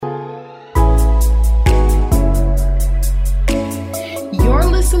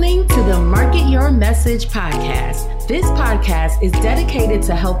the Market Your Message podcast. This podcast is dedicated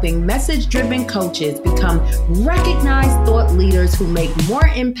to helping message-driven coaches become recognized thought leaders who make more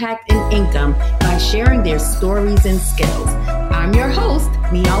impact and income by sharing their stories and skills. I'm your host,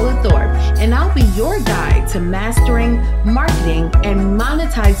 Neala Thorpe, and I'll be your guide to mastering, marketing, and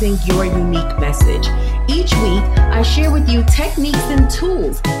monetizing your unique message. Each week, I share with you techniques and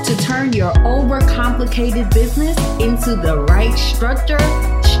tools to turn your overcomplicated business into the right structure,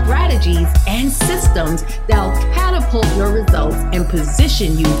 strategies, and systems that'll catapult your results and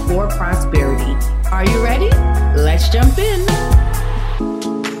position you for prosperity. Are you ready? Let's jump in.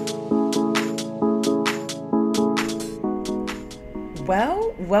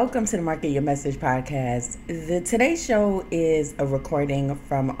 Well, welcome to the Market Your Message podcast. Today's show is a recording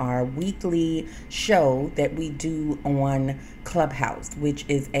from our weekly show that we do on Clubhouse, which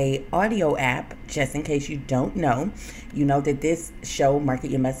is an audio app. Just in case you don't know, you know that this show, Market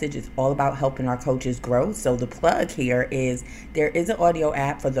Your Message, is all about helping our coaches grow. So the plug here is there is an audio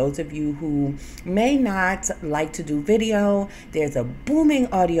app for those of you who may not like to do video. There's a booming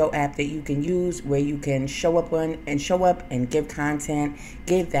audio app that you can use where you can show up and give content,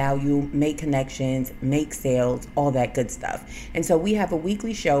 give value, make connections, make sales, all that good stuff. And so we have a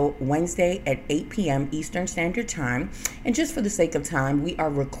weekly show Wednesday at 8 p.m. Eastern Standard Time. And just for the sake of time, we are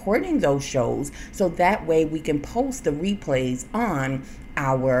recording those shows so that way we can post the replays on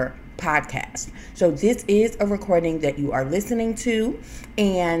our podcast. So this is a recording that you are listening to,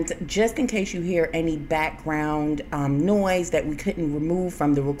 and just in case you hear any background noise that we couldn't remove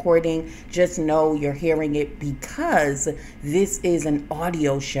from the recording, just know you're hearing it because this is an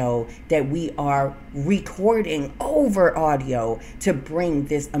audio show that we are recording over audio to bring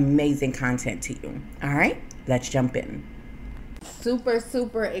this amazing content to you. All right, let's jump in.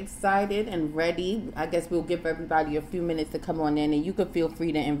 Super excited and ready. I guess we'll give everybody a few minutes to come on in, and you can feel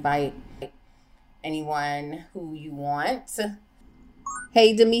free to invite anyone who you want.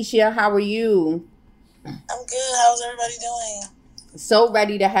 Hey, Demetia, how are you? I'm good. How's everybody doing? So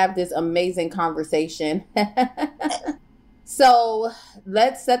ready to have this amazing conversation. So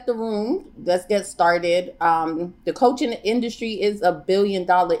let's set the room. Let's get started. The coaching industry is a $1 billion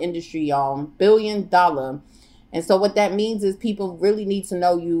industry, y'all. $1 billion. And so what that means is people really need to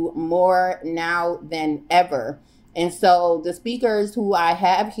know you more now than ever. And so the speakers who I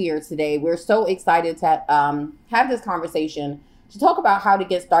have here today, we're so excited to have this conversation to talk about how to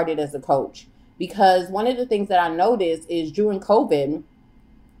get started as a coach. Because one of the things that I noticed is during COVID,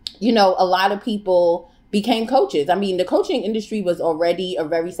 you know, a lot of people became coaches. I mean, the coaching industry was already a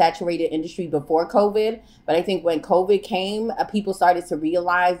very saturated industry before COVID. But I think when COVID came, people started to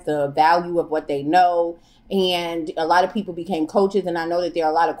realize the value of what they know. And a lot of people became coaches. And I know that there are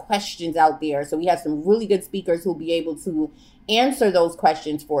a lot of questions out there. So we have some really good speakers who'll be able to answer those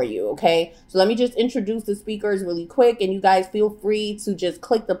questions for you. Okay. So let me just introduce the speakers really quick. And you guys feel free to just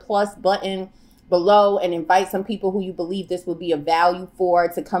click the plus button below and invite some people who you believe this will be of value for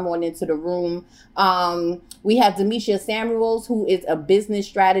to come on into the room. We have Demetia Samuels, who is a business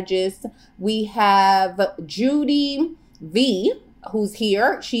strategist. We have Judy V, who's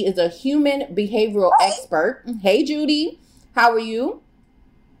here. She is a human behavioral expert. Hey, Judy. How are you?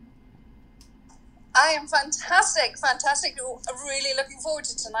 I am fantastic. I'm really looking forward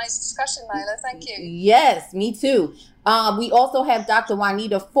to tonight's discussion, Nyla. Thank you. Yes, me too. We also have Dr.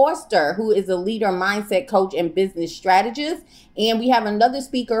 Juanita Foster, who is a leader, mindset coach, and business strategist. And we have another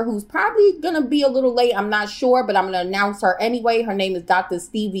speaker who's probably going to be a little late. I'm not sure, but I'm going to announce her anyway. Her name is Dr.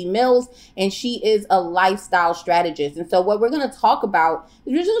 Stevie Mills, and she is a lifestyle strategist. And so what we're going to talk about,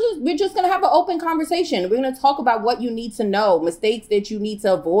 we're just going to have an open conversation. We're going to talk about what you need to know, mistakes that you need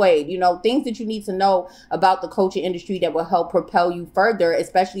to avoid, you know, things that you need to know about the coaching industry that will help propel you further,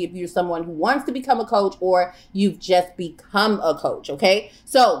 especially if you're someone who wants to become a coach or you've just become a coach. Okay.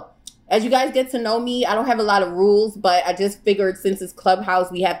 So as you guys get to know me, I don't have a lot of rules, but I just figured since it's Clubhouse,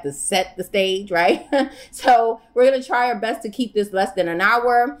 we have to set the stage, right? So we're going to try our best to keep this less than an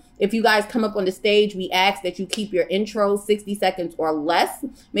hour. If you guys come up on the stage, we ask that you keep your intro 60 seconds or less.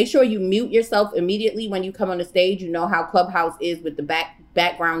 Make sure you mute yourself immediately when you come on the stage. You know how Clubhouse is with the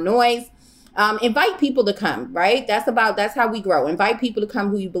background noise. Invite people to come, right? That's how we grow. Invite people to come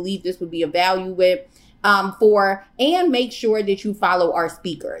who you believe this would be of value with. And make sure that you follow our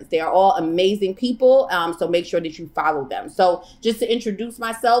speakers. They are all amazing people. So make sure that you follow them. So just to introduce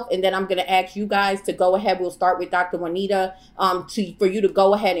myself, and then I'm going to ask you guys to go ahead. We'll start with Dr. Juanita, for you to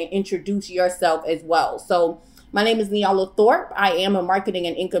go ahead and introduce yourself as well. So my name is Neala Thorpe. I am a marketing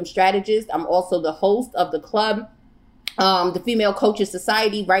and income strategist. I'm also the host of the club, the Female Coaches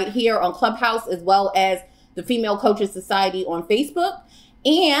Society right here on Clubhouse, as well as the Female Coaches Society on Facebook.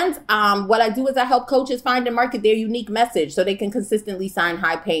 And what I do is I help coaches find and market their unique message so they can consistently sign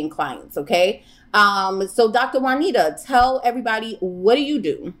high-paying clients, okay? So Dr. Juanita, tell everybody, what do you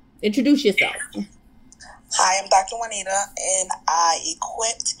do? Introduce yourself. Hi, I'm Dr. Juanita, and I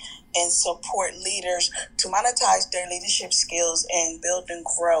equip and support leaders to monetize their leadership skills and build and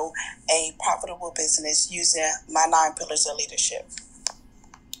grow a profitable business using my 9 pillars of leadership.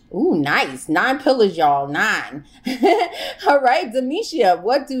 Ooh, nice. 9 pillars, y'all. 9. All right, Demetia,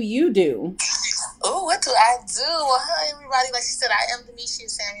 what do you do? Oh, what do I do? Well, hi, everybody. Like she said, I am Demetia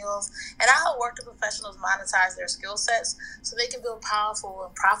Samuels, and I help work with professionals monetize their skill sets so they can build powerful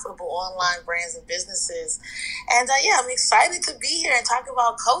and profitable online brands and businesses. And I'm excited to be here and talk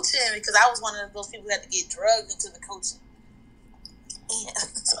about coaching because I was one of those people who had to get drugged into the coaching.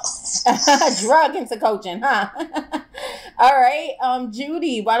 Drug into coaching, huh? All right,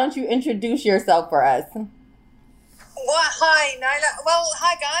 Judy, why don't you introduce yourself for us? Well, hi, Nyla. Well,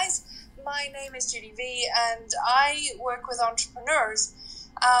 hi, guys. My name is Judy V, and I work with entrepreneurs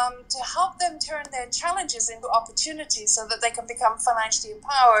to help them turn their challenges into opportunities so that they can become financially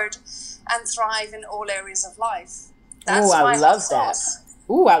empowered and thrive in all areas of life. Oh, I love that.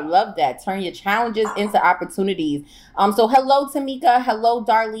 Ooh, I love that. Turn your challenges into opportunities. So hello, Tamika. Hello,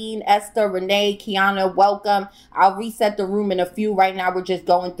 Darlene, Esther, Renee, Kiana. Welcome. I'll reset the room in a few. Right now, we're just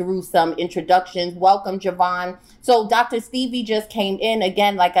going through some introductions. Welcome, Javon. So Dr. Stevie just came in.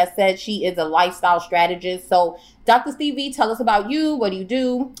 Again, like I said, she is a lifestyle strategist. So Dr. Stevie, tell us about you. What do you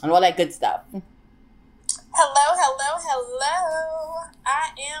do? And all that good stuff. Hello. I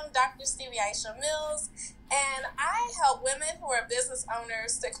am Dr. Stevie Aisha Mills, and I help women who are business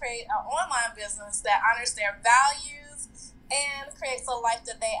owners to create an online business that honors their values and creates a life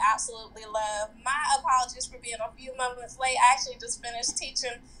that they absolutely love. My apologies for being a few moments late. I actually just finished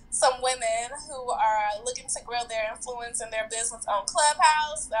teaching some women who are looking to grow their influence in their business on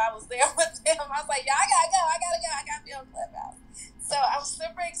Clubhouse. So I was there with them. I was like, I gotta be on Clubhouse. So I'm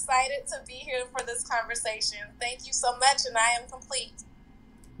super excited to be here for this conversation. Thank you so much, and I am complete.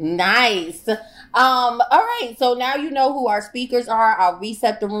 Nice. All right. So now you know who our speakers are. I'll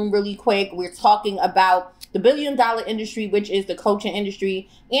reset the room really quick. We're talking about the $1 billion industry, which is the coaching industry,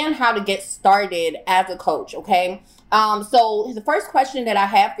 and how to get started as a coach. Okay. So the first question that I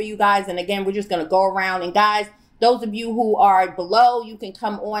have for you guys, and again, we're just going to go around, and guys, those of you who are below, you can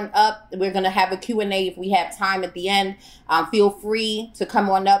come on up. We're going to have a Q&A if we have time at the end. Feel free to come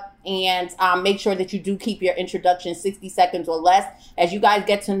on up and make sure that you do keep your introduction 60 seconds or less. As you guys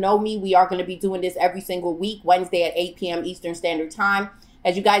get to know me, we are going to be doing this every single week, Wednesday at 8 p.m. Eastern Standard Time.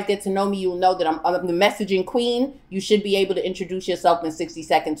 As you guys get to know me, you'll know that I'm the messaging queen. You should be able to introduce yourself in 60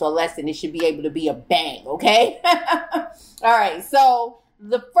 seconds or less, and it should be able to be a bang, okay? All right, so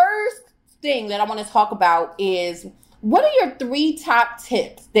the first thing that I want to talk about is, what are your 3 top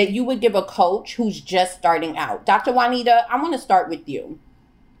tips that you would give a coach who's just starting out? Dr. Juanita, I want to start with you.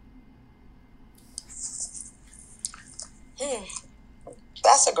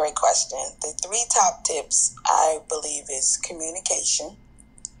 That's a great question. The 3 top tips, I believe, is communication,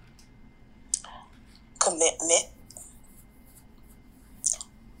 commitment,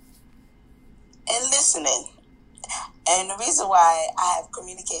 and listening. And the reason why I have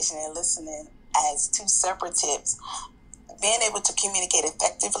communication and listening as 2 separate tips, being able to communicate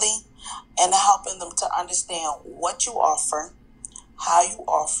effectively and helping them to understand what you offer, how you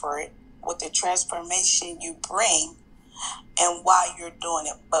offer it, what the transformation you bring, and why you're doing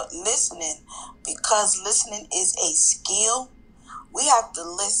it. But listening, because listening is a skill, we have to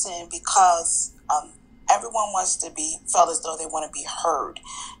listen because everyone wants to be felt as though they want to be heard.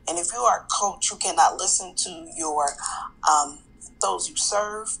 And if you are a coach who cannot listen to your those you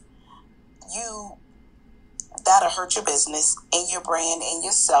serve, that'll hurt your business and your brand and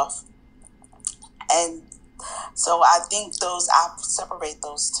yourself. And so I think I separate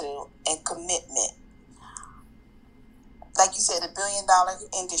those 2. And commitment. Like you said, $1 billion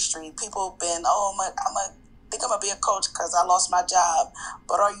industry, people have been, I think I'm going to be a coach because I lost my job.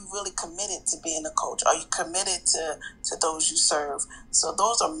 But are you really committed to being a coach? Are you committed to those you serve? So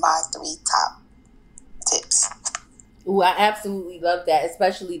those are my 3 top tips. Ooh, I absolutely love that,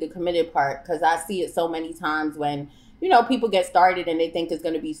 especially the committed part, because I see it so many times when, people get started and they think it's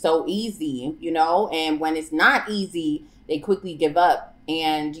going to be so easy, and when it's not easy, they quickly give up.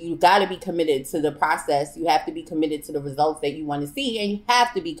 And you got to be committed to the process. You have to be committed to the results that you want to see, and you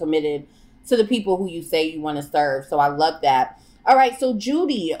have to be committed to the people who you say you want to serve. So I love that. All right. So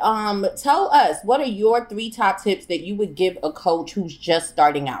Judy, tell us, what are your 3 top tips that you would give a coach who's just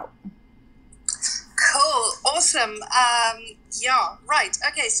starting out? Cool. Awesome. Yeah, right.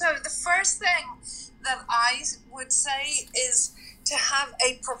 Okay. So the first thing that I would say is to have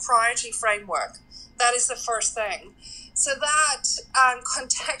a proprietary framework. That is the first thing. So that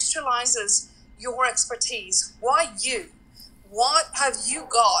contextualizes your expertise. Why you? What have you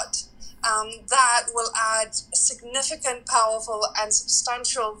got that will add significant, powerful, and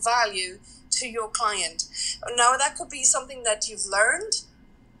substantial value to your client? Now, that could be something that you've learned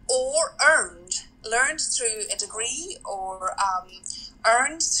or learned through a degree or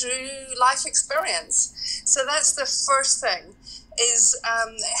earned through life experience. So that's the first thing, is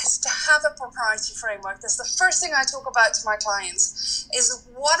to have a proprietary framework. That's the first thing I talk about to my clients, is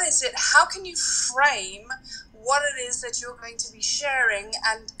what is it, how can you frame what it is that you're going to be sharing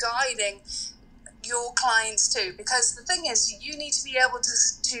and guiding your clients to? Because the thing is, you need to be able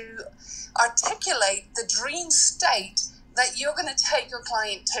to articulate the dream state that you're going to take your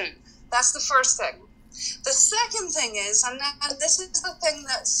client to. That's the first thing. The second thing is, and this is the thing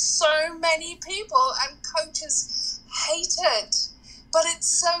that so many people and coaches hate it, but it's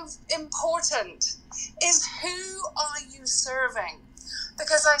so important, is who are you serving?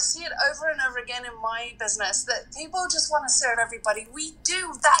 Because I see it over and over again in my business that people just want to serve everybody. We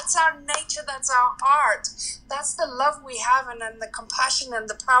do. That's our nature. That's our heart. That's the love we have and the compassion and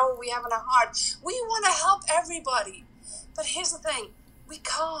the power we have in our heart. We want to help everybody. But here's the thing. We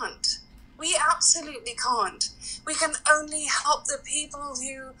can't. We absolutely can't. We can only help the people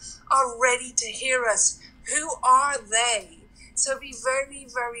who are ready to hear us. Who are they? So be very,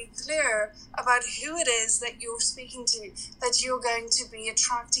 very clear about who it is that you're speaking to, that you're going to be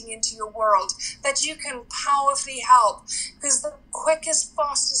attracting into your world, that you can powerfully help. Because the quickest,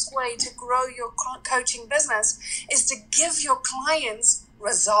 fastest way to grow your coaching business is to give your clients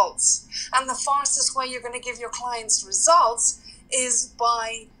results. And the fastest way you're going to give your clients results is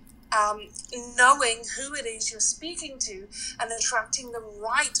by knowing who it is you're speaking to and attracting the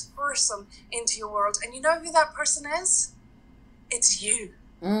right person into your world. And you know who that person is? It's you.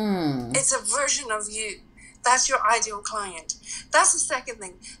 It's a version of you. That's your ideal client. That's the second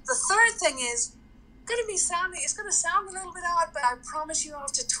thing. The third thing is it's going to sound a little bit odd, but I promise you,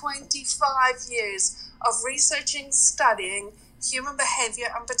 after 25 years of researching, studying human behavior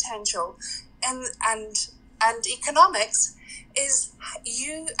and potential and economics, is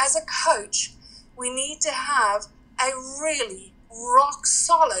you as a coach, we need to have a really rock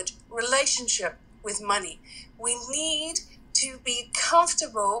solid relationship with money. We need to be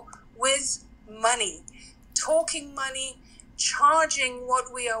comfortable with money, talking money, charging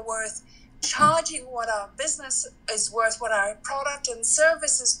what we are worth, charging what our business is worth, what our product and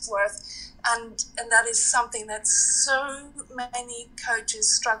service is worth. And that is something that so many coaches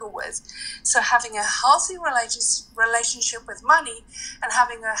struggle with. So having a healthy relationship with money and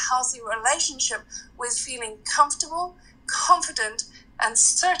having a healthy relationship with feeling comfortable, confident, and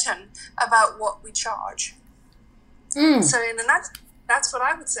certain about what we charge. So that's what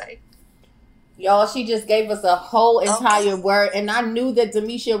I would say. Y'all, she just gave us a whole entire word, and I knew that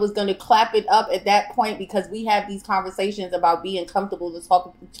Demetia was going to clap it up at that point, because we have these conversations about being comfortable to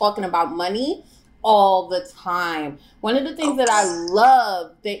talking about money all the time. One of the things that I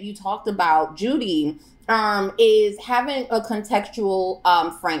love that you talked about, Judy, is having a contextual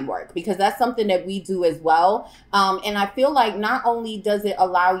framework, because that's something that we do as well. And I feel like not only does it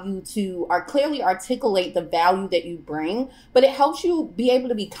allow you to clearly articulate the value that you bring, but it helps you be able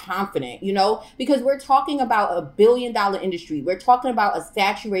to be confident, because we're talking about $1 billion industry. We're talking about a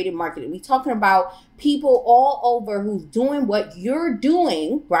saturated market. We're talking about people all over who's doing what you're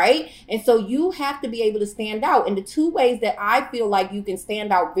doing, right? And so you have to be able to stand out. And the two ways that I feel like you can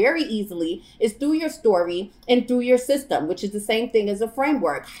stand out very easily is through your story and through your system, which is the same thing as a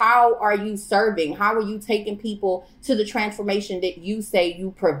framework. How are you serving? How are you taking people to the transformation that you say you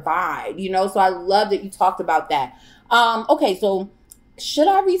provide? So I love that you talked about that. Okay, so should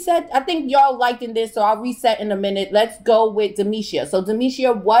I reset? I think y'all liking this, so I'll reset in a minute. Let's go with Demetia. So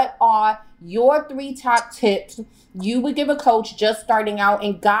Demetia, what are your 3 top tips you would give a coach just starting out?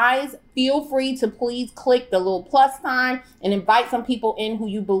 And guys, feel free to please click the little plus sign and invite some people in who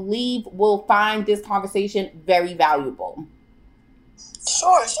you believe will find this conversation very valuable.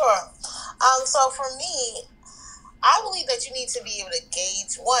 Sure. So for me, I believe that you need to be able to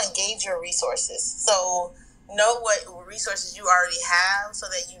gauge your resources. So know what resources you already have, so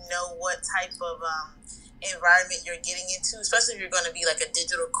that you know what type of environment you're getting into, especially if you're going to be like a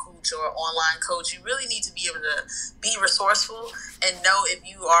digital coach or online coach. You really need to be able to be resourceful and know if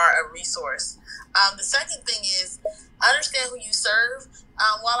you are a resource. The second thing is understand who you serve.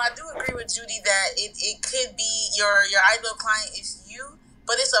 While I do agree with Judy that it could be your ideal client is you,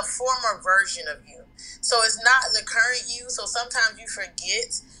 but it's a former version of you. So it's not the current you. So sometimes you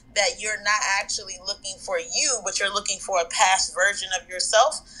forget that you're not actually looking for you, but you're looking for a past version of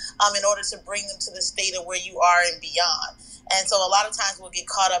yourself in order to bring them to the state of where you are and beyond. And so a lot of times we'll get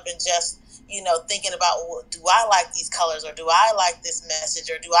caught up in just, thinking about, well, do I like these colors, or do I like this message,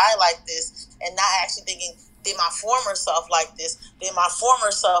 or do I like this, and not actually thinking, did my former self like this? Did my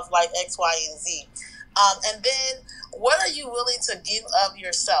former self like X, Y, and Z? And then what are you willing to give of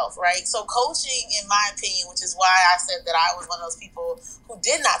yourself, right? So coaching, in my opinion, which is why I said that I was one of those people who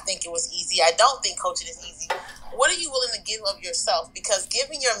did not think it was easy. I don't think coaching is easy. What are you willing to give of yourself? Because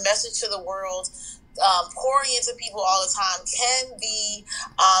giving your message to the world, pouring into people all the time can be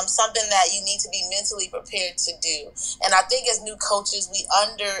something that you need to be mentally prepared to do. And I think as new coaches, we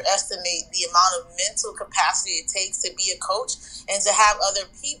underestimate the amount of mental capacity it takes to be a coach and to have other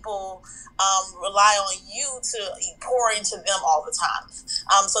people rely on you to pour into them all the time.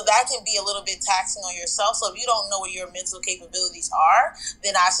 So that can be a little bit taxing on yourself. So if you don't know what your mental capabilities are,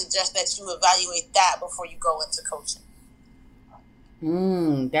 then I suggest that you evaluate that before you go into coaching.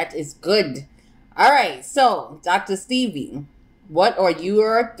 That is good. All right. So, Dr. Stevie, what are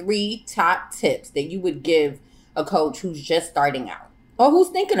your 3 top tips that you would give a coach who's just starting out or who's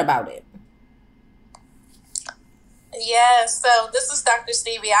thinking about it? Yeah, so this is Dr.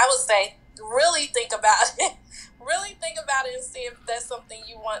 Stevie. I would say really think about it. Really think about it and see if that's something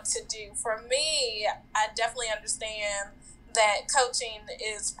you want to do. For me, I definitely understand that coaching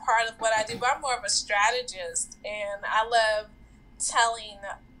is part of what I do, but I'm more of a strategist, and I love telling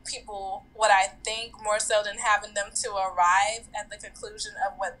people what I think more so than having them to arrive at the conclusion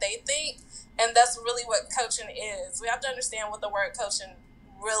of what they think. And that's really what coaching is. We have to understand what the word coaching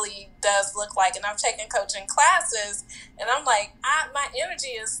really does look like. And I've taken coaching classes, and I'm like, my energy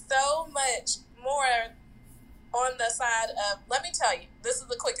is so much more on the side of, let me tell you, this is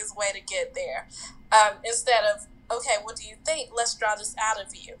the quickest way to get there. Instead of, okay, what do you think? Let's draw this out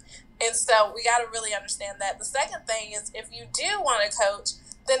of you. And so we got to really understand that. The second thing is, if you do want to coach,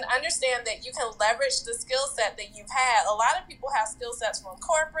 then understand that you can leverage the skill set that you've had. A lot of people have skill sets from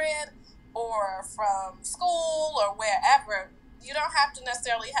corporate or from school or wherever. You don't have to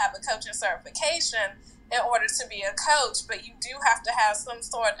necessarily have a coaching certification in order to be a coach, but you do have to have some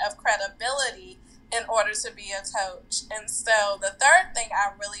sort of credibility in order to be a coach. And so the third thing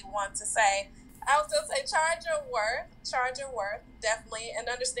I really want to say, I was going to say charge your worth, definitely, and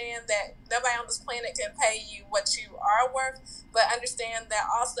understand that nobody on this planet can pay you what you are worth, but understand that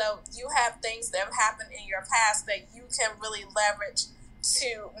also you have things that have happened in your past that you can really leverage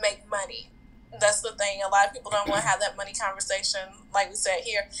to make money. That's the thing. A lot of people don't want to have that money conversation, like we said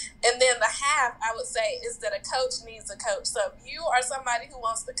here. And then the half, I would say, is that a coach needs a coach. So if you are somebody who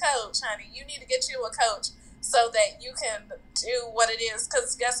wants to coach, honey, you need to get you a coach so that you can do what it is.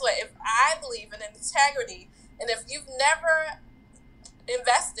 Because guess what? If I believe in integrity, and if you've never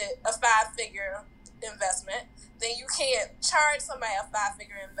invested a 5-figure investment, then you can't charge somebody a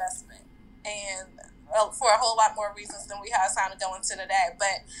 5-figure investment. And for a whole lot more reasons than we have time to go into today.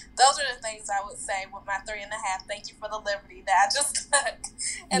 But those are the things I would say with my 3.5. Thank you for the liberty that I just took.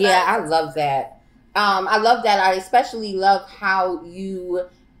 And yeah, I love that. I love that. I especially love how you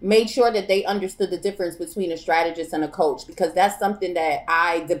made sure that they understood the difference between a strategist and a coach, because that's something that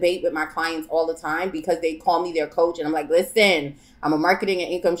I debate with my clients all the time, because they call me their coach and I'm like, listen, I'm a marketing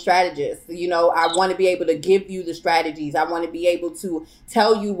and income strategist. I want to be able to give you the strategies. I want to be able to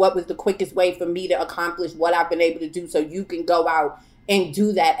tell you what was the quickest way for me to accomplish what I've been able to do so you can go out and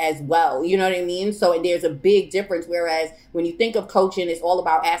do that as well. You know what I mean? So there's a big difference. Whereas when you think of coaching, it's all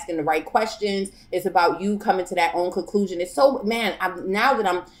about asking the right questions. It's about you coming to that own conclusion. It's so, man, now that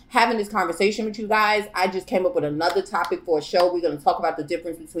I'm having this conversation with you guys, I just came up with another topic for a show. We're going to talk about the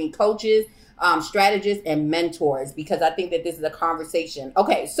difference between coaches, strategists, and mentors, because I think that this is a conversation.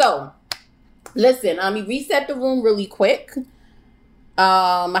 Okay, so listen, let me reset the room really quick.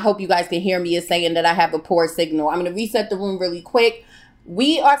 I hope you guys can hear me. It's saying that I have a poor signal. I'm going to reset the room really quick.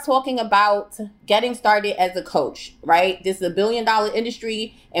 We are talking about getting started as a coach, right? This is $1 billion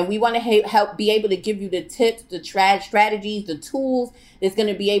industry, and we want to help be able to give you the tips, the strategies, the tools that's going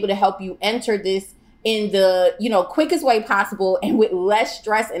to be able to help you enter this in the, quickest way possible and with less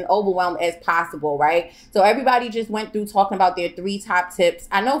stress and overwhelm as possible, right? So everybody just went through talking about their 3 top tips.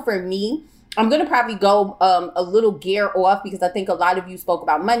 I know for me, I'm going to probably go a little gear off, because I think a lot of you spoke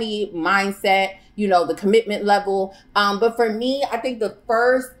about money, mindset, the commitment level. But for me, I think the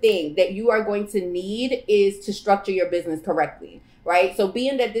first thing that you are going to need is to structure your business correctly, right? So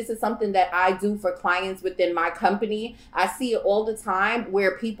being that this is something that I do for clients within my company, I see it all the time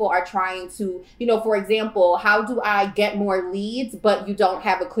where people are trying to, for example, how do I get more leads, but you don't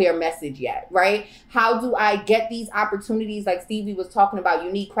have a clear message yet, right? How do I get these opportunities like Stevie was talking about?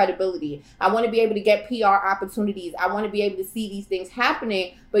 You need credibility. I want to be able to get PR opportunities. I want to be able to see these things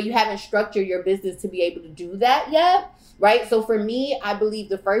happening, but you haven't structured your business to be able to do that yet, right? So for me, I believe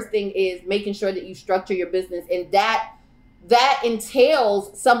the first thing is making sure that you structure your business, and that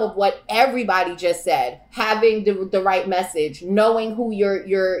entails some of what everybody just said: having the right message, knowing who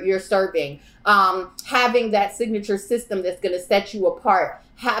you're serving, having that signature system that's going to set you apart,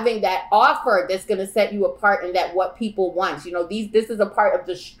 having that offer that's going to set you apart, and that what people want. This is a part of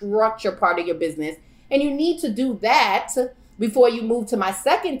the structure part of your business, and you need to do that before you move to my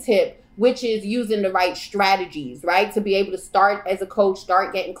second tip, which is using the right strategies, right? To be able to start as a coach,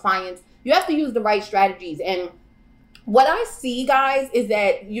 start getting clients, you have to use the right strategies. And what I see, guys, is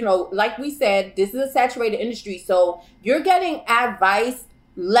that, like we said, this is a saturated industry. So you're getting advice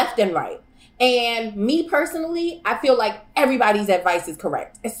left and right. And me personally, I feel like everybody's advice is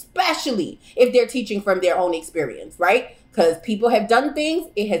correct, especially if they're teaching from their own experience, right? Because people have done things,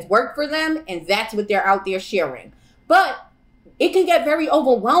 it has worked for them, and that's what they're out there sharing. But it can get very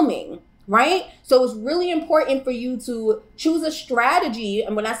overwhelming, right? So it's really important for you to choose a strategy.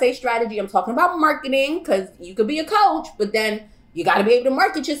 And when I say strategy, I'm talking about marketing, because you could be a coach, but then you got to be able to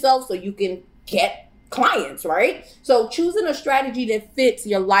market yourself so you can get clients, right? So choosing a strategy that fits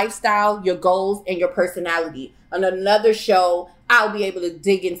your lifestyle, your goals, and your personality. On another show, I'll be able to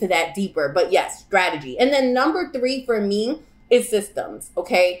dig into that deeper. But yes, strategy. And then number 3 for me is systems,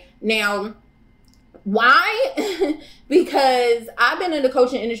 okay? Now, why? Because I've been in the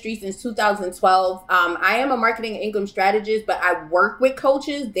coaching industry since 2012. I am a marketing and income strategist, but I work with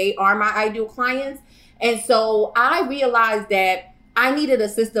coaches. They are my ideal clients. And so I realized that I needed a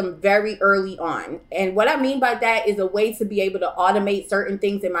system very early on. And what I mean by that is a way to be able to automate certain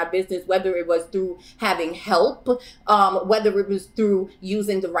things in my business, whether it was through having help, whether it was through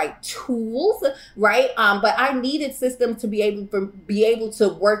using the right tools, right? But I needed systems to be able to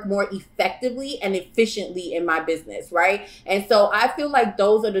work more effectively and efficiently in my business, right? And so I feel like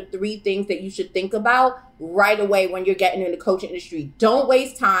those are the 3 things that you should think about right away when you're getting in the coaching industry. Don't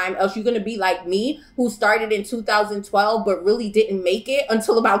waste time, else you're going to be like me, who started in 2012 but really didn't make it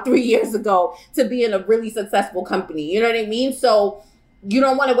until about 3 years ago to be in a really successful company. You know what I mean? So you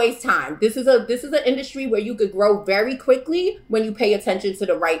don't want to waste time. This is an industry where you could grow very quickly when you pay attention to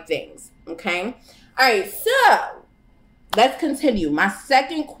the right things. Okay? All right, so let's continue. My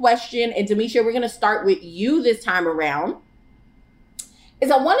second question, and Demetria, we're going to start with you this time around, is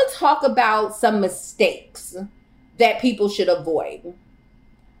I want to talk about some mistakes that people should avoid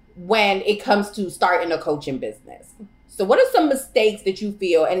when it comes to starting a coaching business. So what are some mistakes that you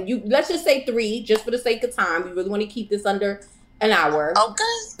feel, and let's just say 3, just for the sake of time. We really want to keep this under an hour. Okay.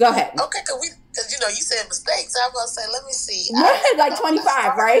 Go ahead. Okay, because you said mistakes. I'm going to say, let me see. Like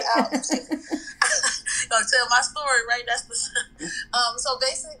 25, right? I'm going to tell my story, right? That's the so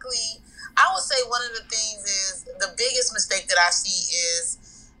basically, I would say one of the things is the biggest mistake that I see is,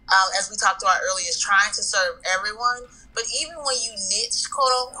 as we talked about earlier, is trying to serve everyone. But even when you niche,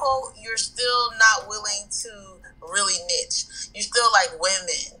 quote unquote, you're still not willing to really niche. You're still like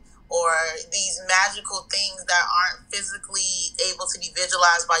women or these magical things that aren't physically able to be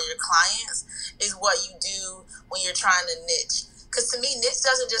visualized by your clients is what you do when you're trying to niche. Because to me, niche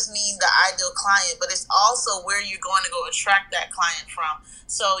doesn't just mean the ideal client, but it's also where you're going to go attract that client from.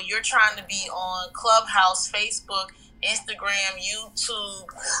 So you're trying to be on Clubhouse, Facebook, Instagram, YouTube,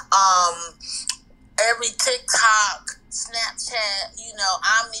 every TikTok, Snapchat,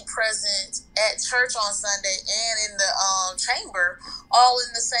 omnipresent at church on Sunday and in the chamber all in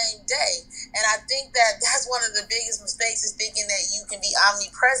the same day. And I think that that's one of the biggest mistakes, is thinking that you can be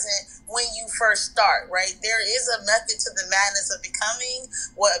omnipresent when you first start, right? There is a method to the madness of becoming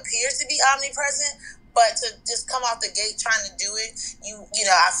what appears to be omnipresent, but to just come out the gate trying to do it,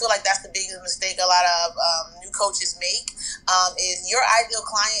 I feel like that's the biggest mistake a lot of new coaches make, is your ideal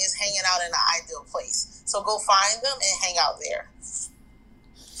client is hanging out in an ideal place. So go find them and hang out there.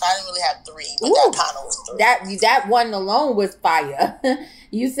 So I didn't really have 3, but that kind of was 3. That one alone was fire.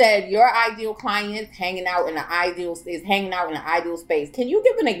 You said your ideal client hanging out in an ideal space. Can you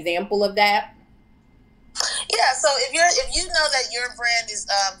give an example of that? Yeah. So if you know that your brand is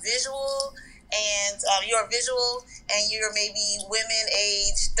visual, and you're visual and you're maybe women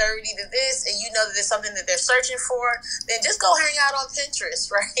age 30 to this, and you know that there's something that they're searching for, then just go hang out on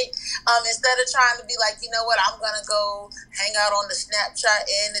Pinterest, right? Instead of trying to be like, you know what, I'm going to go hang out on the Snapchat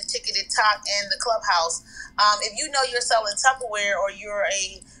and the Ticketed Talk and the Clubhouse. If you know you're selling Tupperware, or you're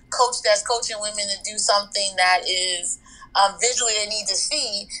a coach that's coaching women to do something that is visually they need to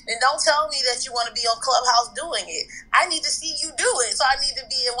see, then don't tell me that you want to be on Clubhouse doing it. I need to see you do it, so I need to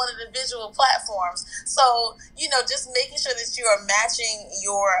be in one of the visual platforms. So, just making sure that you are matching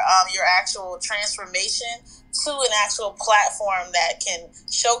your actual transformation to an actual platform that can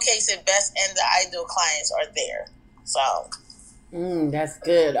showcase it best, and the ideal clients are there. So that's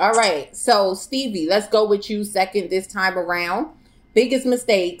good. All right, so Stevie, let's go with you second this time around. Biggest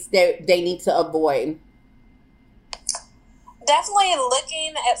mistakes that they need to avoid. Definitely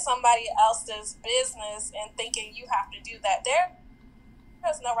looking at somebody else's business and thinking you have to do that.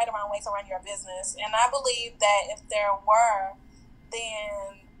 There's no right or wrong way to run your business. And I believe that if there were,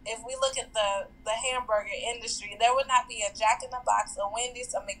 then if we look at the hamburger industry, there would not be a Jack in the Box, a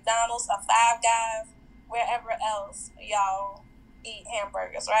Wendy's, a McDonald's, a Five Guys, wherever else y'all eat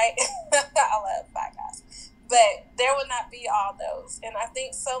hamburgers, right? I love Five Guys. But there would not be all those. And I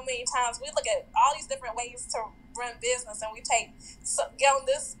think so many times we look at all these different ways to run business, and we get on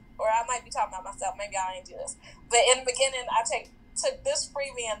this, or I might be talking about myself, maybe I ain't do this. But in the beginning, I took this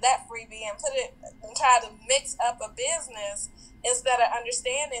freebie and that freebie and put it and try to mix up a business instead of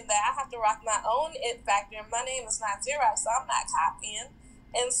understanding that I have to rock my own it factor. And my name is not Xerox, so I'm not copying.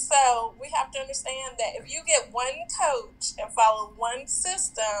 And so we have to understand that if you get one coach and follow one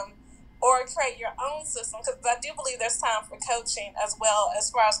system, or create your own system, because I do believe there's time for coaching as well as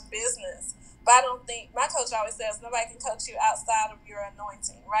far as business. But I don't think, my coach always says, nobody can coach you outside of your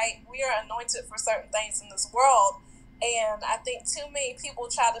anointing, right? We are anointed for certain things in this world. And I think too many people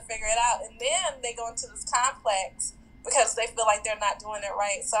try to figure it out, and then they go into this complex because they feel like they're not doing it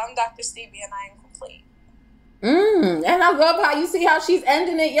right. So I'm Dr. Stevie, and I am complete. And I love how you see how she's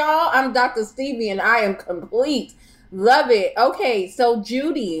ending it, y'all. I'm Dr. Stevie, and I am complete. Love it. Okay, so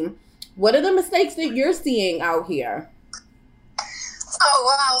Judy, what are the mistakes that you're seeing out here? Oh,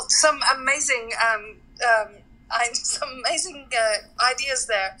 wow. Some amazing ideas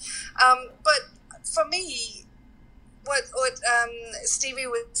there. But for me, what Stevie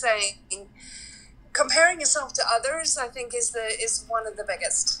was saying, comparing yourself to others, I think is one of the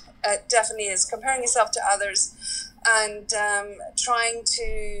biggest. Definitely is. Comparing yourself to others and trying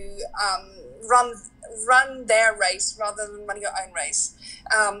to run their race rather than run your own race.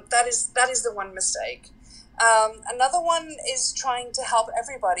 That is the one mistake. Another one is trying to help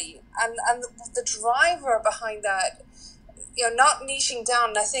everybody, and the driver behind that, not niching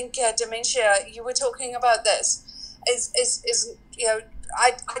down. I think Dementia, you were talking about this, is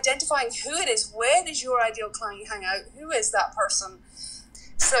identifying who it is. Where does your ideal client hang out? Who is that person?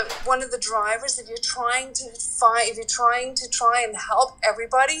 So one of the drivers, if you're trying to try and help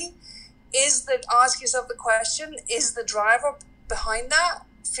everybody, is that ask yourself the question: is the driver behind that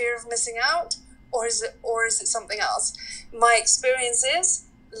fear of missing out, or is it something else? My experience is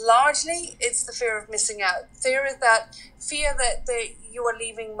largely it's the fear of missing out. Fear that you are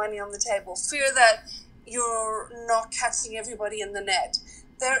leaving money on the table. Fear that you're not catching everybody in the net.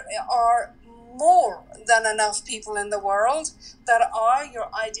 There are more than enough people in the world that are your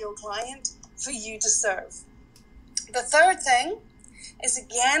ideal client for you to serve. The third thing is,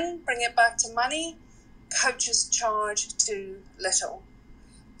 again, bring it back to money. Coaches charge too little.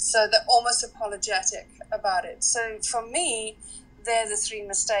 So they're almost apologetic about it. So for me, they're the three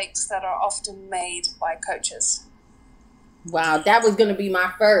mistakes that are often made by coaches. Wow, that was going to be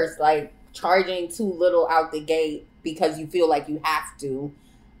my first, like charging too little out the gate because you feel like you have to.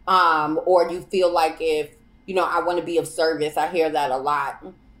 Or you feel like if, I want to be of service. I hear that a lot.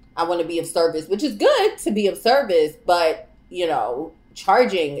 I want to be of service, which is good to be of service, but,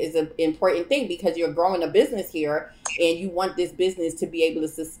 charging is an important thing because you're growing a business here and you want this business to be able to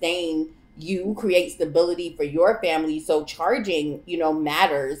sustain you, create stability for your family. So charging,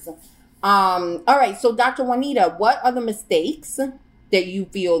 matters. All right. So Dr. Juanita, what are the mistakes that you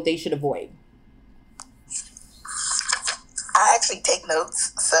feel they should avoid? I actually take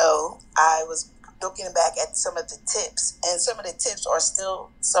notes. So I was looking back at some of the tips, and some of the tips are still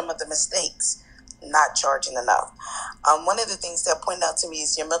some of the mistakes. Not charging enough. One of the things that pointed out to me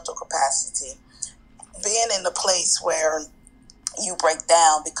is your mental capacity. Being in a place where you break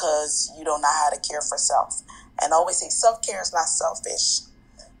down because you don't know how to care for self. And I always say self-care is not selfish.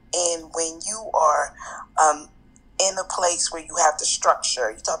 And when you are in a place where you have the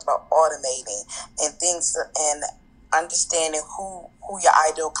structure, you talked about automating and things, and understanding who your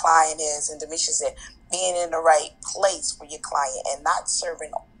ideal client is. And Demisha said, being in the right place for your client and not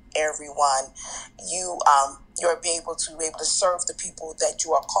serving everyone. You're able to serve the people that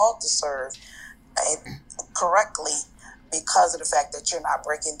you are called to serve correctly because of the fact that you're not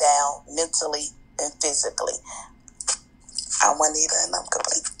breaking down mentally and physically. I'm Juanita, and I'm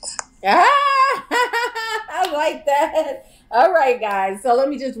complete. I like that. All right, guys. So let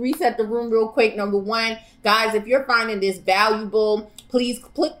me just reset the room real quick. Number one, guys, if you're finding this valuable, please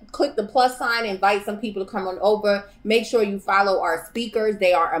click the plus sign, invite some people to come on over. Make sure you follow our speakers.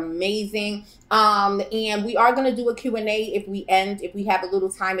 They are amazing. And we are going to do a Q&A if we have a little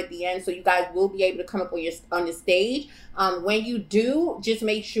time at the end. So you guys will be able to come up on the stage. When you do, just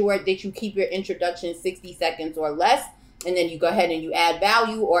make sure that you keep your introduction 60 seconds or less. And then you go ahead and you add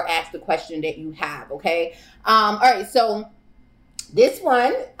value or ask the question that you have. Okay. All right. So this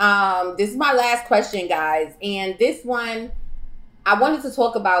one, this is my last question, guys. And this one I wanted to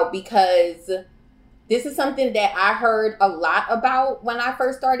talk about because this is something that I heard a lot about when I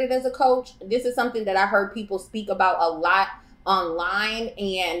first started as a coach. This is something that I heard people speak about a lot online.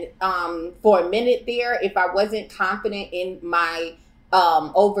 And for a minute there, if I wasn't confident in my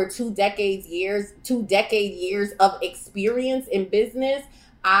over 2 decade years of experience in business,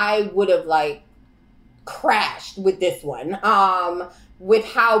 I would have crashed with this one, with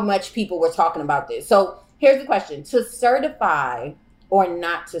how much people were talking about this. So here's the question: to certify or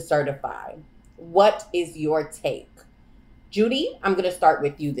not to certify? What is your take? Judy, I'm going to start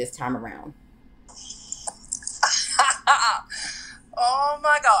with you this time around. Oh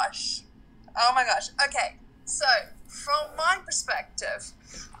my gosh. Okay. So from my perspective,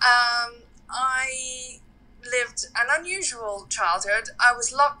 I lived an unusual childhood. I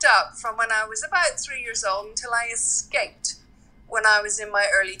was locked up from when I was about 3 years old until I escaped when I was in my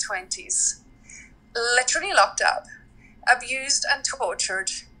early 20s. Literally locked up, abused and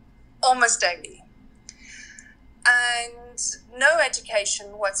tortured almost daily. And no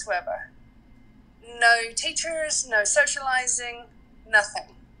education whatsoever. No teachers, no socializing,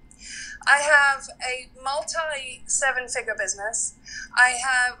 nothing. I have a multi-7-figure business. I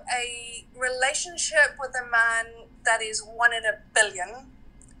have a relationship with a man that is 1 in a billion.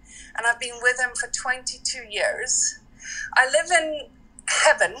 And I've been with him for 22 years. I live in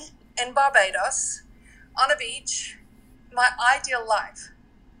heaven in Barbados on a beach, my ideal life.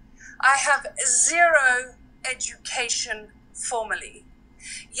 I have 0 education formally.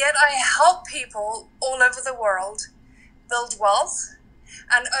 Yet I help people all over the world build wealth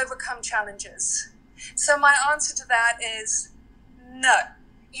and overcome challenges. So my answer to that is no,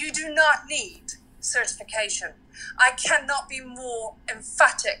 you do not need certification. I cannot be more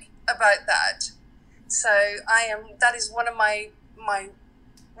emphatic about that. So that is one of my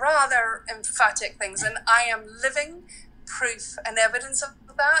rather emphatic things, and I am living proof and evidence of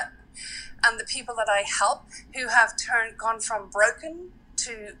that. And the people that I help who have gone from broken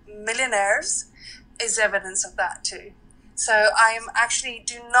to millionaires is evidence of that too. So I am actually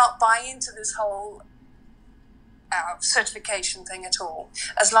do not buy into this whole certification thing at all.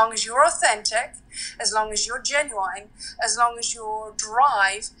 As long as you're authentic, as long as you're genuine, as long as your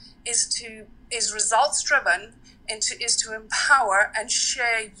drive is results driven, is to empower and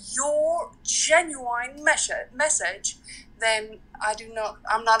share your genuine message, then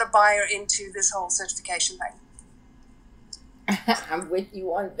I'm not a buyer into this whole certification thing. I'm with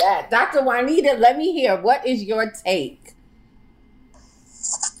you on that. Dr. Juanita, let me hear. What is your take?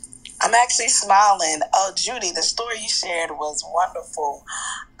 I'm actually smiling. Oh, Judy, the story you shared was wonderful.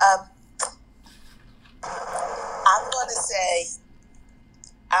 I'm going to say,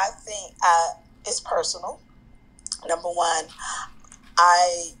 I think it's personal. Number one,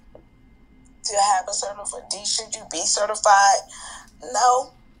 to have a certification, should you be certified?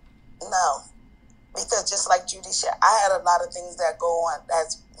 No. Because just like Judy said, I had a lot of things that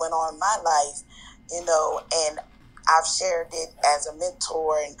went on in my life, and I've shared it as a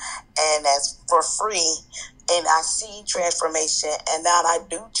mentor and as for free, and I see transformation, and now I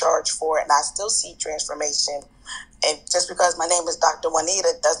do charge for it, and I still see transformation. And just because my name is Dr.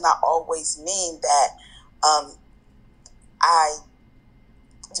 Juanita does not always mean that I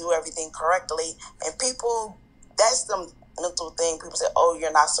do everything correctly. And people, that's the mental thing. People say, oh,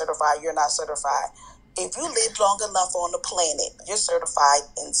 you're not certified. If you live long enough on the planet, you're certified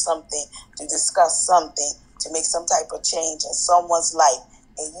in something, to discuss something, to make some type of change in someone's life.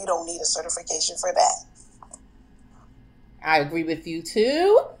 And you don't need a certification for that. I agree with you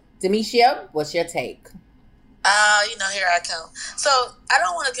too. Demetia, what's your take? Here I come. So I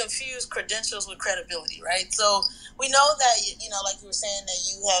don't want to confuse credentials with credibility, right? So we know that, like you were saying, that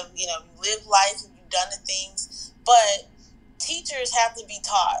you have, lived life and you've done the things, but teachers have to be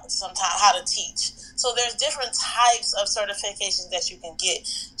taught sometimes how to teach. So there's different types of certifications that you can get.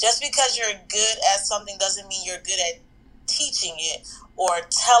 Just because you're good at something doesn't mean you're good at teaching it or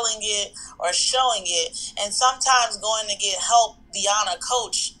telling it or showing it. And sometimes going to get help beyond a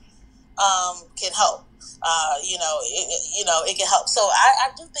coach can help. It can help. So I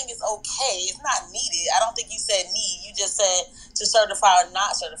do think it's okay. It's not needed. I don't think you said need. You just said to certify or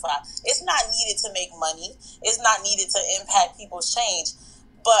not certify. It's not needed to make money. It's not needed to impact people's change.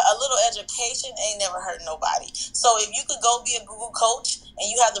 But a little education ain't never hurt nobody. So if you could go be a Google coach and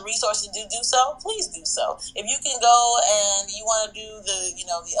you have the resources to do so, please do so. If you can go and you want to do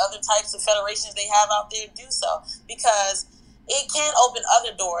the other types of federations they have out there, do so. Because it can open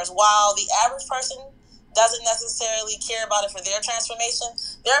other doors. While the average person doesn't necessarily care about it for their transformation,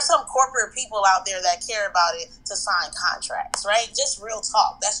 there are some corporate people out there that care about it to sign contracts, right? Just real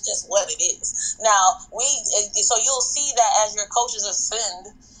talk. That's just what it is. Now, so you'll see that as your coaches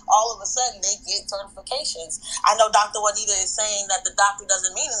ascend, all of a sudden they get certifications. I know Dr. Juanita is saying that the doctor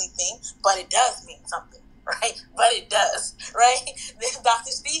doesn't mean anything, but it does mean something, right? But it does, right?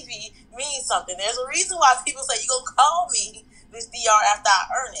 Dr. Stevie means something. There's a reason why people say, you're going to call me this DR after I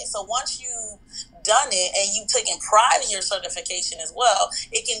earn it. So once you've done it and you've taken pride in your certification as well,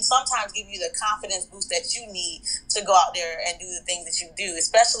 it can sometimes give you the confidence boost that you need to go out there and do the things that you do,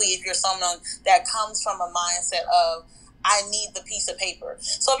 especially if you're someone that comes from a mindset of, I need the piece of paper.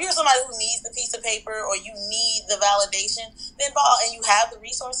 So if you're somebody who needs the piece of paper or you need the validation, then and you have the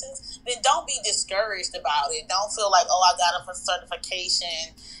resources, then don't be discouraged about it. Don't feel like, oh, I got a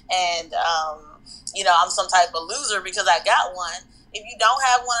certification and I'm some type of loser because I got one. If you don't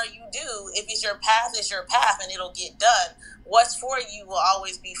have one or you do, if it's your path, it's your path and it'll get done. What's for you will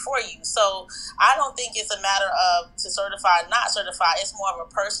always be for you. So I don't think it's a matter of to certify, not certify. It's more of a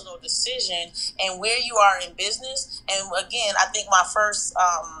personal decision and where you are in business. And again, I think my first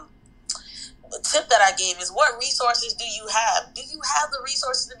tip that I gave is, what resources do you have? Do you have the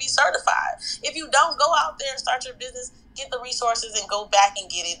resources to be certified? If you don't, go out there and start your business, get the resources and go back and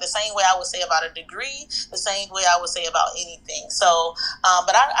get it. The same way I would say about a degree, the same way I would say about anything. So,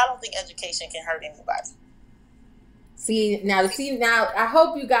 but I don't think education can hurt anybody. See now, I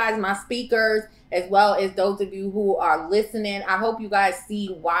hope you guys, my speakers, as well as those of you who are listening, I hope you guys see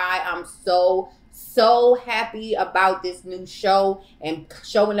why I'm so happy about this new show and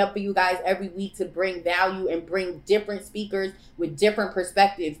showing up for you guys every week to bring value and bring different speakers with different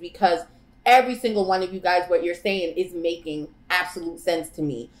perspectives, because every single one of you guys, what you're saying is making absolute sense to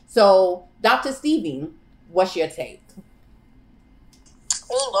me. So, Dr. Stevie, what's your take?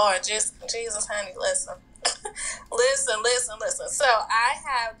 Oh, Lord, just Jesus, honey, listen. listen. So I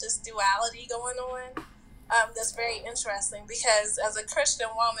have this duality going on that's very interesting, because as a Christian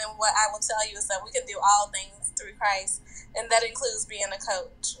woman, what I will tell you is that we can do all things through Christ, and that includes being a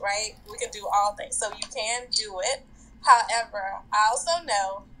coach, right? We can do all things. So you can do it. However, I also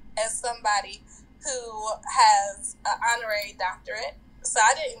know, as somebody who has an honorary doctorate, so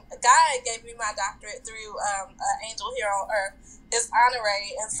God gave me my doctorate through an angel here on earth. It's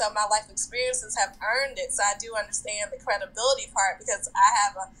honorary, and so my life experiences have earned it. So I do understand the credibility part, because I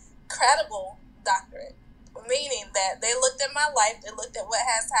have a credible doctorate, meaning that they looked at my life, they looked at what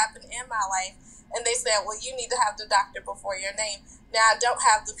has happened in my life, and they said, well, you need to have the doctor before your name. Now, I don't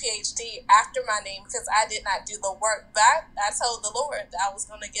have the PhD after my name because I did not do the work, but I told the Lord that I was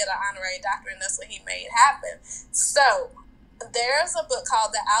going to get an honorary doctorate, and that's what he made happen. So there's a book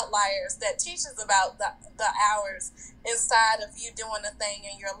called The Outliers that teaches about the hours inside of you doing a thing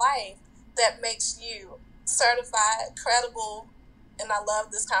in your life that makes you certified, credible. And I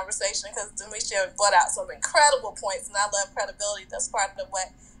love this conversation because Demetria brought out some incredible points, and I love credibility. That's part of what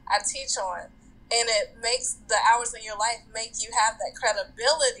I teach on. And it makes the hours in your life make you have that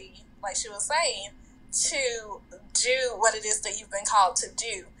credibility, like she was saying, to do what it is that you've been called to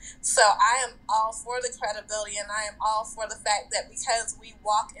do. So I am all for the credibility, and I am all for the fact that because we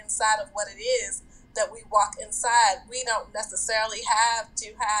walk inside of what it is that we walk inside, we don't necessarily have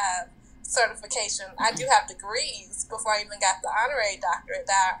to have certification. I do have degrees before I even got the honorary doctorate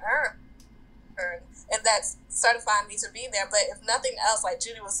that I earned, and that's certifying me to be there. But if nothing else, like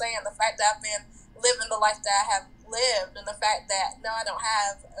Judy was saying, the fact that I've been living the life that I have lived, and the fact that no, I don't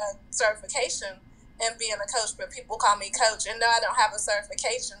have a certification in being a coach, but people call me coach, and no, I don't have a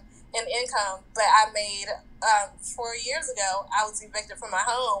certification in income, but I made 4 years ago, I was evicted from my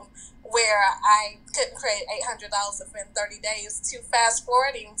home where I couldn't create $800 within 30 days, to fast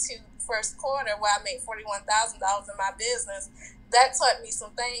forwarding to first quarter where I made $41,000 in my business. That taught me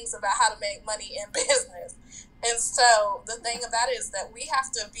some things about how to make money in business. And so the thing about it is that we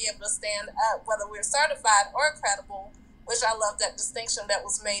have to be able to stand up, whether we're certified or credible, which I love that distinction that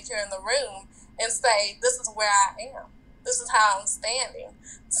was made here in the room, and say, this is where I am. This is how I'm standing.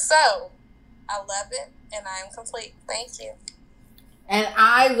 So I love it, and I am complete. Thank you. And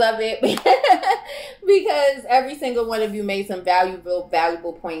I love it because every single one of you made some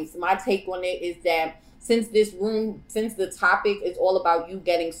valuable points. My take on it is that since the topic is all about you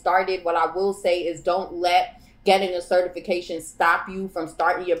getting started, what I will say is don't let getting a certification stop you from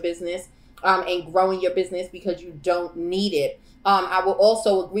starting your business and growing your business, because you don't need it. I will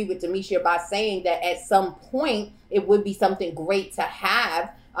also agree with Demetria by saying that at some point it would be something great to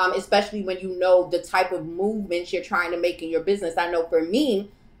have, especially when you know the type of movements you're trying to make in your business. I know for me,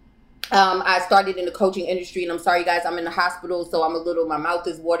 I started in the coaching industry, and I'm sorry guys, I'm in the hospital, so my mouth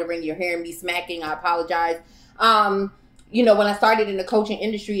is watering. You're hearing me smacking. I apologize. When I started in the coaching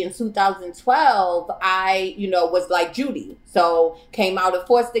industry in 2012, I, was like Judy. So came out of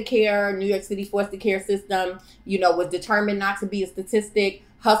foster care, New York City foster care system, was determined not to be a statistic,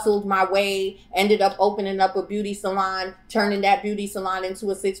 hustled my way, ended up opening up a beauty salon, turning that beauty salon into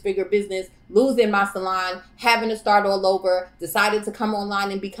a 6-figure business, losing my salon, having to start all over, decided to come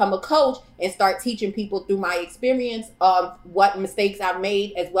online and become a coach and start teaching people through my experience of what mistakes I've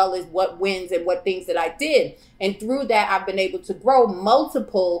made, as well as what wins and what things that I did. And through that, I've been able to grow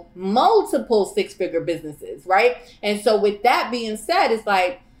multiple 6-figure businesses, right? And so with that being said, it's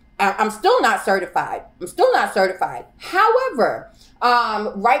like, I'm still not certified. However,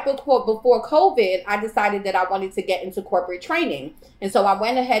 right before COVID, I decided that I wanted to get into corporate training. And so I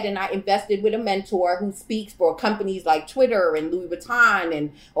went ahead and I invested with a mentor who speaks for companies like Twitter and Louis Vuitton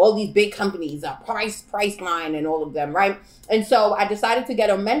and all these big companies, Priceline and all of them, right? And so I decided to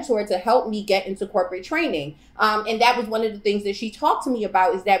get a mentor to help me get into corporate training. And that was one of the things that she talked to me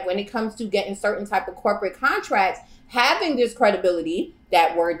about, is that when it comes to getting certain type of corporate contracts, having this credibility,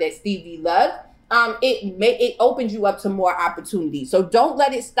 that word that Stevie loved, it opens you up to more opportunities. So don't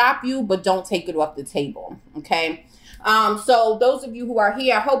let it stop you, but don't take it off the table. Okay. So those of you who are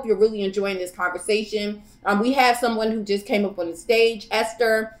here, I hope you're really enjoying this conversation. We have someone who just came up on the stage.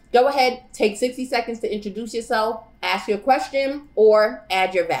 Esther, go ahead, take 60 seconds to introduce yourself, ask your question, or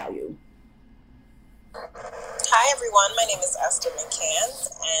add your value. Hi, everyone. My name is Esther McCann,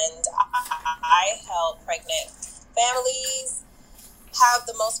 and I help pregnant families have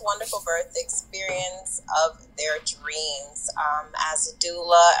the most wonderful birth experience of their dreams as a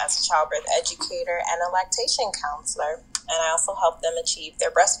doula, as a childbirth educator, and a lactation counselor. And I also help them achieve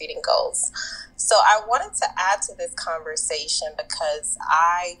their breastfeeding goals. So I wanted to add to this conversation because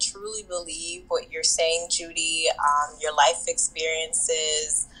I truly believe what you're saying, Judy, your life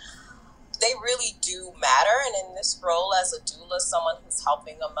experiences, they really do matter. And in this role as a doula, someone who's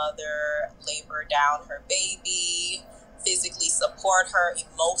helping a mother labor down her baby, physically support her,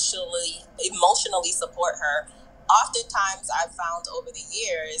 emotionally support her. Oftentimes I've found over the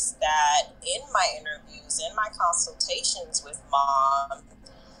years that in my interviews, in my consultations with mom,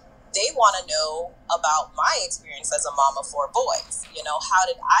 they want to know about my experience as a mom of 4 boys. How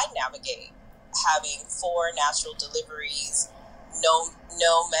did I navigate having 4 natural deliveries, no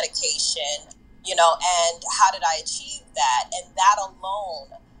medication, and how did I achieve that? And that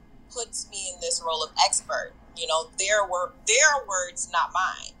alone puts me in this role of expert. Their words, not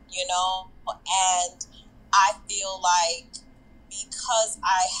mine, and I feel like because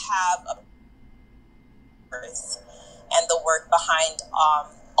I have a birth and the work behind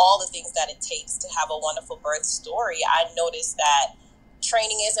all the things that it takes to have a wonderful birth story, I noticed that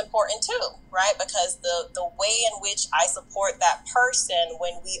training is important too, right? Because the way in which I support that person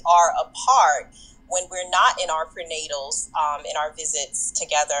when we are apart, when we're not in our prenatals, in our visits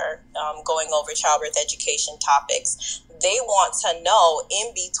together, going over childbirth education topics, they want to know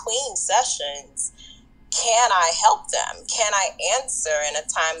in between sessions, can I help them? Can I answer in a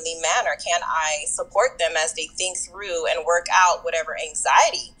timely manner? Can I support them as they think through and work out whatever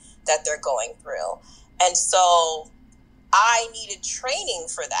anxiety that they're going through? And so I needed training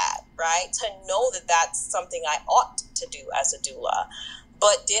for that, right? To know that that's something I ought to do as a doula.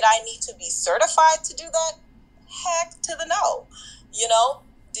 But did I need to be certified to do that? Heck to the no.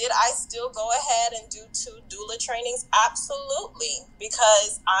 Did I still go ahead and do 2 doula trainings? Absolutely.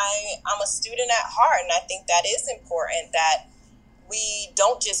 Because I'm a student at heart. And I think that is important, that we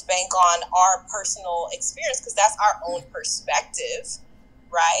don't just bank on our personal experience, because that's our own perspective,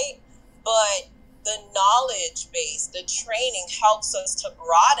 right? But the knowledge base, the training helps us to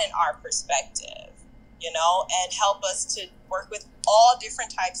broaden our perspective, and help us to work with all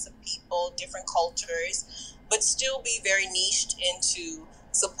different types of people, different cultures, but still be very niched into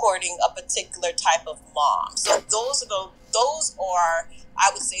supporting a particular type of mom. So those are, I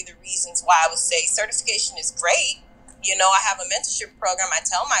would say, the reasons why I would say certification is great, You know, I have a mentorship program. I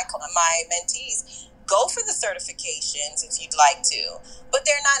tell my mentees, go for the certifications if you'd like to, but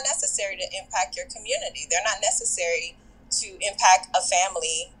they're not necessary to impact your community. They're not necessary to impact a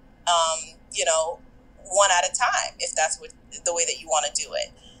family, you know, one at a time, if that's the way that you want to do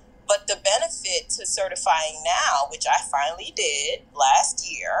it. But the benefit to certifying now, which I finally did last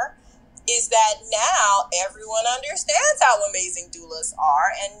year, is that now everyone understands how amazing doulas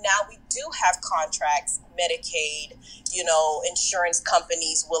are. And now we do have contracts, Medicaid, you know, insurance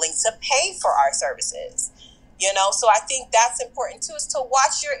companies willing to pay for our services. You know, so I think that's important too, is to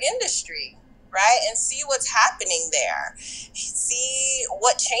watch your industry, right? And see what's happening there. See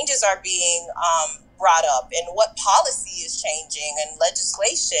what changes are being brought up and what policy is changing and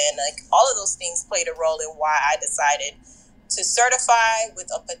legislation. Like, all of those things played a role in why I decided to certify with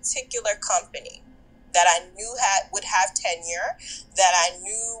a particular company that I knew would have tenure, that I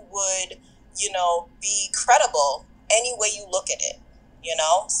knew would, you know, be credible any way you look at it, you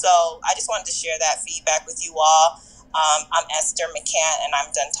know? So I just wanted to share that feedback with you all. I'm Esther McCann, and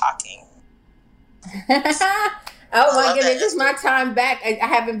I'm done talking. Oh my goodness, it's my time back. I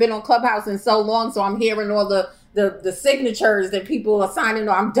haven't been on Clubhouse in so long, so I'm hearing all the signatures that people are signing.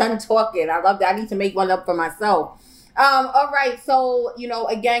 I'm done talking. I love that. I need to make one up for myself. All right. So, you know,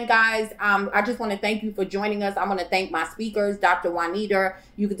 again, guys, I just want to thank you for joining us. I want to thank my speakers, Dr. Juanita.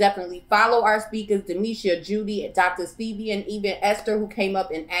 You can definitely follow our speakers, Demisha, Judy, Dr. Stevie, and even Esther, who came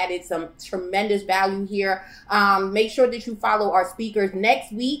up and added some tremendous value here. Make sure that you follow our speakers.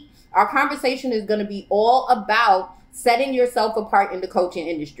 Next week, our conversation is going to be all about setting yourself apart in the coaching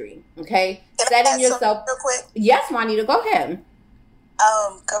industry. Okay? Setting yourself. Real quick. Yes, Juanita, go ahead.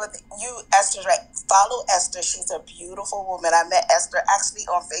 Esther's right. Follow Esther. She's a beautiful woman. I met Esther actually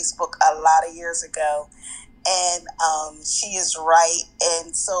on Facebook a lot of years ago, and she is right.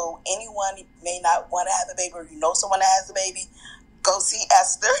 And so anyone may not want to have a baby, or you know someone that has a baby, go see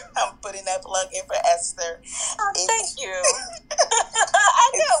Esther. I'm putting that plug in for Esther. Oh, thank you.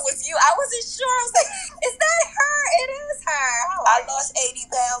 I knew it was you. I wasn't sure. I was like, is that her? It is her. I lost 80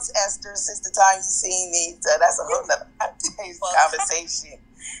 pounds, Esther, since the time you seen me. So that's a whole other conversation.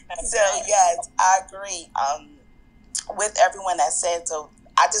 So, yes, I agree with everyone that said so.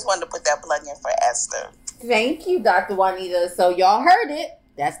 I just wanted to put that plug in for Esther. Thank you, Dr. Juanita. So y'all heard it.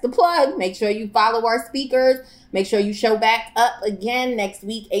 That's the plug. Make sure you follow our speakers. Make sure you show back up again next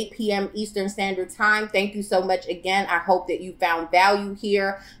week, 8 p.m. Eastern Standard Time. Thank you so much again. I hope that you found value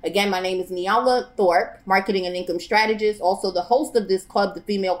here. Again, my name is Neala Thorpe, marketing and income strategist, also the host of this club, the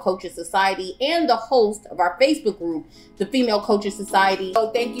Female Coaches Society, and the host of our Facebook group, the Female Coaches Society.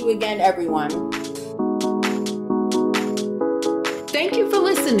 So thank you again, everyone. Thank you for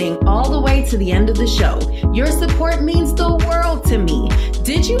listening all the way to the end of the show. Your support means the world to me.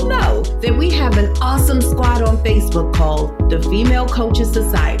 Did you know that we have an awesome squad on Facebook called the Female Coaches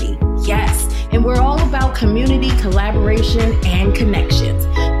Society? Yes, and we're all about community, collaboration, and connections.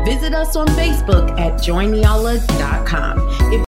 Visit us on Facebook at joinneala.com.